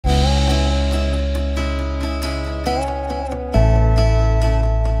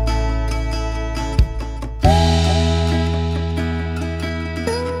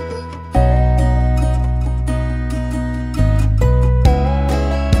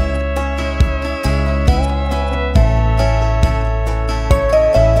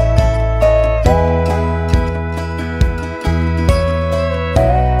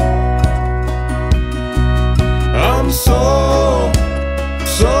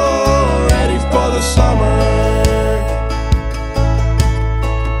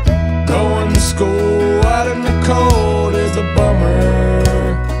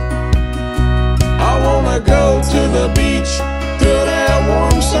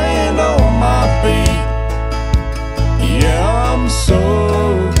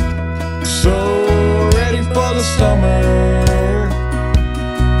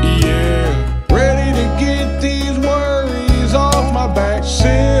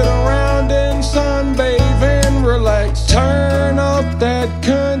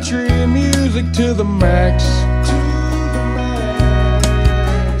to the max.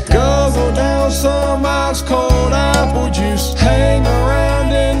 Guzzle down some ice cold apple juice. Hang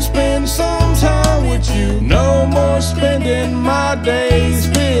around and spend some time with you. No more spending my days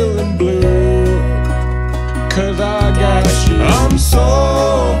feeling blue, 'cause I got you. I'm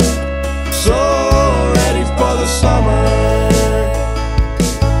so ready for the summer.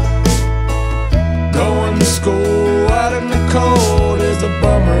 Going to school out in the cold is a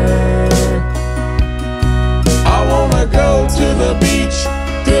bummer. I wanna go to the beach,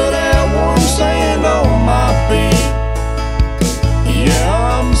 feel that warm sand on my feet.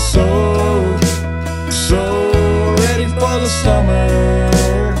 Yeah, I'm so ready for the summer.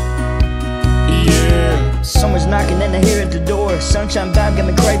 Yeah. Summer's knocking and I hear at the door. Sunshine vibe got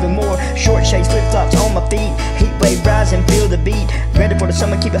me craving more. Short shades, flip-flops on my feet. Heat wave rising, feel the beat. Ready for the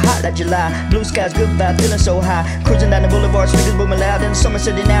summer, keep it hot like July. Blue skies, good vibe, feeling so high. Cruising down the boulevard, speakers booming loud. In the summer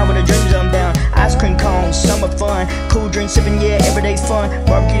city now where the dreams unbound. Ice cream cones, summer fun. Cool drink sipping, yeah, everyday's fun.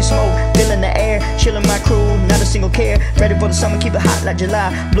 Barbecue smoke, feeling the air. Chilling my crew, not a single care. Ready for the summer, keep it hot like July.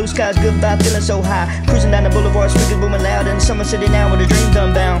 Blue skies, good vibe, feeling so high. Cruising down the boulevard, speakers booming loud. In the summer city now where the dreams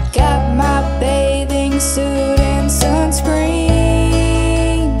unbound. Got my bathing suit and sunscreen.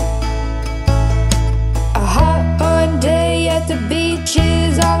 A hot fun day at the beach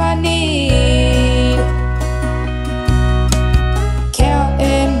is all I need.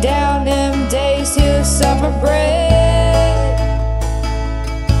 Counting down them days till summer break.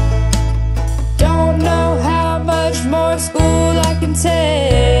 Don't know how much more school I can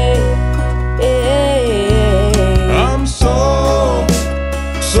take. I'm so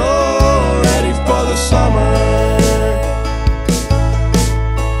ready for the summer.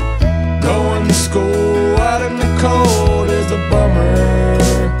 Going to school out in the cold is a bummer.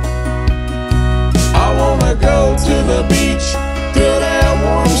 I wanna go to the beach, feel that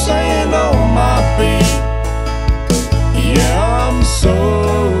warm sand on my feet. Yeah, I'm so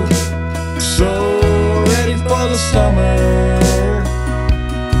ready for the summer.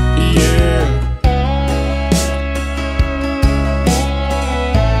 Yeah.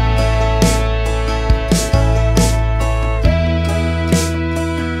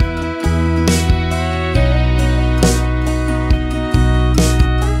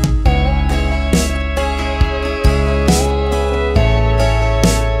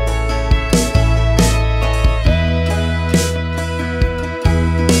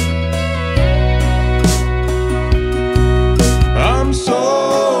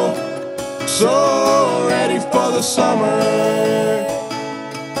 So ready for the summer.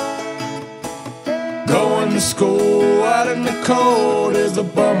 Going to school out in the cold is a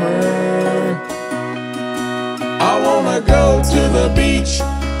bummer. I wanna go to the beach,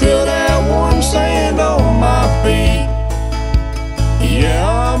 feel that warm sand on my feet. Yeah,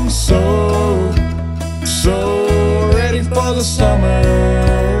 I'm so ready for the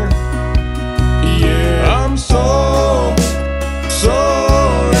summer. Yeah, I'm so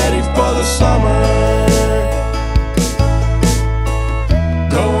ready for the summer.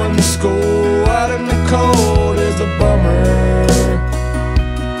 Going to school out in the cold is a bummer.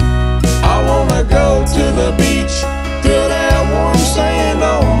 I wanna go to the beach.